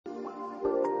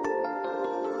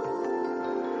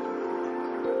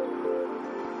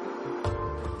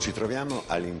Ci troviamo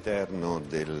all'interno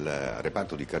del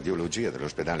reparto di cardiologia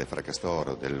dell'ospedale Fra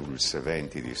Castoro dell'ULSS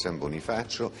 20 di San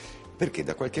Bonifacio, perché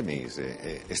da qualche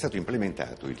mese è stato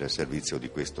implementato il servizio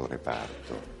di questo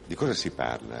reparto. Di cosa si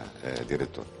parla,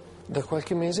 direttore? Da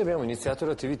qualche mese abbiamo iniziato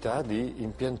l'attività di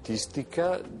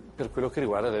impiantistica per quello che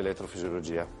riguarda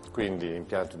l'elettrofisiologia, quindi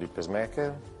impianto di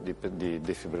pacemaker, di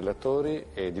defibrillatori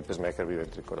e di pacemaker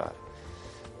biventricolari.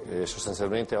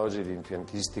 Sostanzialmente oggi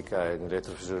l'impiantistica in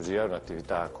elettrofisiologia è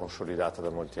un'attività consolidata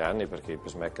da molti anni, perché i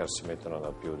pacemaker si mettono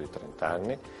da più di 30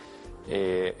 anni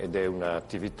ed è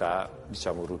un'attività,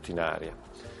 diciamo, rutinaria.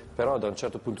 Però da un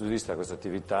certo punto di vista questa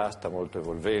attività sta molto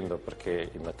evolvendo, perché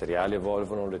i materiali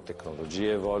evolvono, le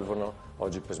tecnologie evolvono.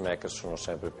 Oggi i pacemaker sono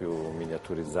sempre più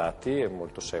miniaturizzati, è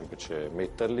molto semplice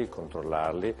metterli,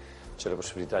 controllarli. C'è la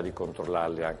possibilità di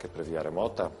controllarli anche per via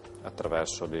remota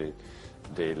attraverso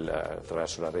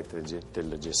la rete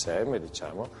del GSM,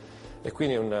 diciamo, e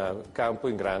quindi è un campo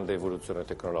in grande evoluzione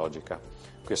tecnologica.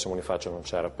 Qui a San Bonifacio non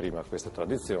c'era prima questa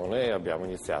tradizione e abbiamo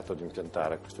iniziato ad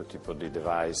impiantare questo tipo di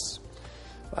device.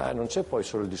 Ma non c'è poi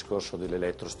solo il discorso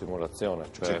dell'elettrostimolazione.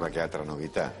 C'è qualche altra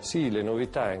novità? Sì, le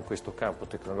novità in questo campo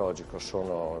tecnologico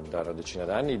sono da una decina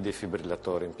d'anni i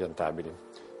defibrillatori impiantabili,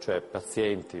 cioè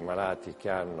pazienti malati che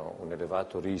hanno un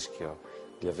elevato rischio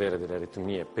di avere delle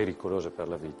aritmie pericolose per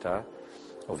la vita,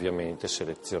 ovviamente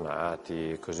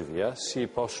selezionati e così via, si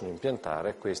possono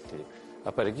impiantare questi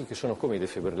apparecchi che sono come i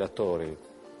defibrillatori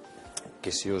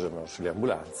che si usano sulle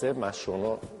ambulanze, ma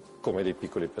sono come dei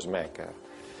piccoli pacemaker.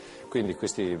 Quindi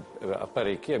questi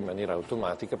apparecchi in maniera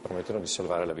automatica permettono di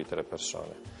salvare la vita delle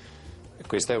persone. E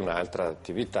questa è un'altra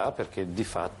attività, perché di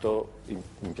fatto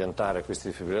impiantare questi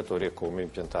defibrillatori è come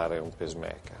impiantare un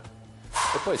pacemaker.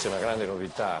 E poi c'è una grande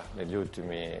novità negli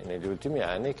ultimi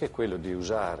anni, che è quello di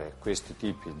usare questi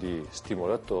tipi di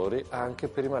stimolatori anche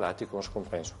per i malati con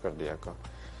scompenso cardiaco.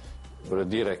 Vuol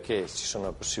dire che ci sono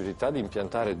la possibilità di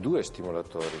impiantare due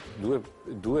stimolatori,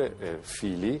 due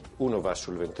fili, uno va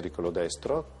sul ventricolo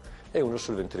destro e uno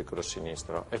sul ventricolo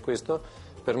sinistro, e questo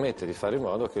permette di fare in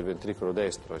modo che il ventricolo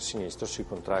destro e sinistro si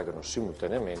contraggano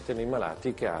simultaneamente nei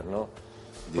malati che hanno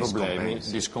problemi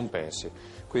di scompensi.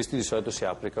 Questi di solito si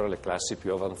applicano alle classi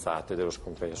più avanzate dello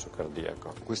scompenso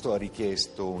cardiaco. Questo ha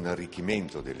richiesto un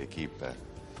arricchimento dell'equipe?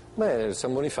 Beh,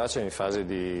 San Bonifacio è in fase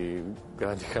di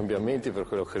grandi cambiamenti per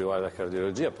quello che riguarda la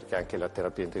cardiologia, perché anche la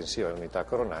terapia intensiva all'unità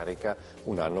coronarica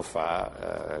un anno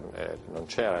fa non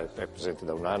c'era, è presente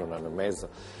da un anno e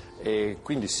mezzo. E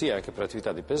quindi sì, anche per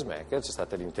l'attività di pacemaker c'è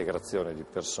stata l'integrazione di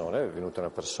persone. È venuta una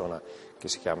persona che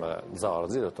si chiama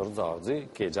Zorzi, il dottor Zorzi,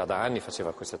 che già da anni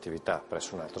faceva questa attività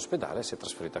presso un altro ospedale, si è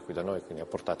trasferita qui da noi, quindi ha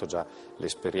portato già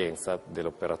l'esperienza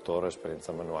dell'operatore,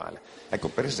 l'esperienza manuale. Ecco,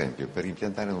 per esempio, per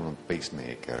impiantare un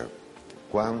pacemaker,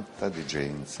 quanta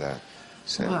degenza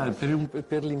serve?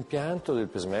 Per l'impianto del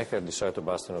pacemaker di solito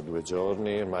bastano 2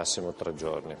 giorni, massimo 3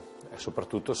 giorni. E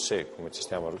soprattutto se, come ci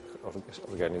stiamo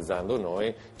organizzando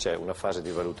noi, c'è una fase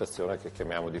di valutazione che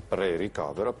chiamiamo di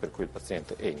pre-ricovero, per cui il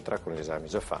paziente entra con gli esami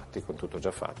già fatti, con tutto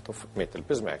già fatto, mette il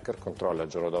pacemaker, controlla il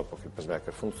giorno dopo che il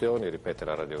pacemaker funzioni, ripete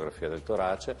la radiografia del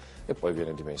torace e poi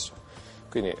viene dimesso.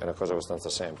 Quindi è una cosa abbastanza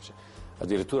semplice.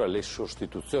 Addirittura le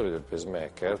sostituzioni del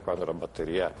pacemaker, quando la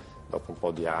batteria dopo un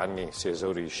po' di anni si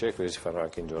esaurisce, quindi si fanno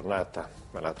anche in giornata. Il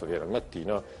malato viene al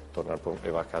mattino, torna e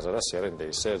va a casa la sera in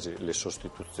dei sergi, le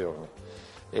sostituzioni.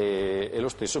 E lo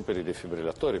stesso per i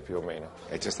defibrillatori più o meno.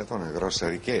 E c'è stata una grossa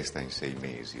richiesta in 6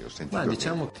 mesi, ho sentito. Ma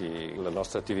diciamo che la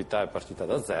nostra attività è partita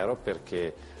da zero,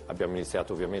 perché abbiamo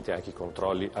iniziato ovviamente anche i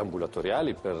controlli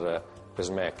ambulatoriali per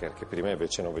pacemaker, che prima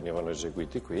invece non venivano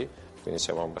eseguiti qui, quindi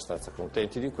siamo abbastanza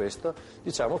contenti di questo.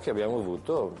 Diciamo che abbiamo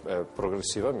avuto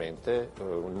progressivamente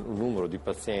un numero di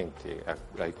pazienti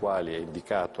ai quali è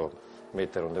indicato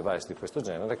mettere un device di questo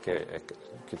genere che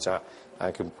ci ha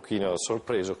anche un pochino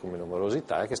sorpreso come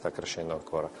numerosità e che sta crescendo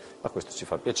ancora. Ma questo ci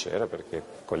fa piacere, perché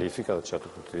qualifica da un certo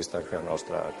punto di vista anche la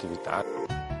nostra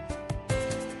attività.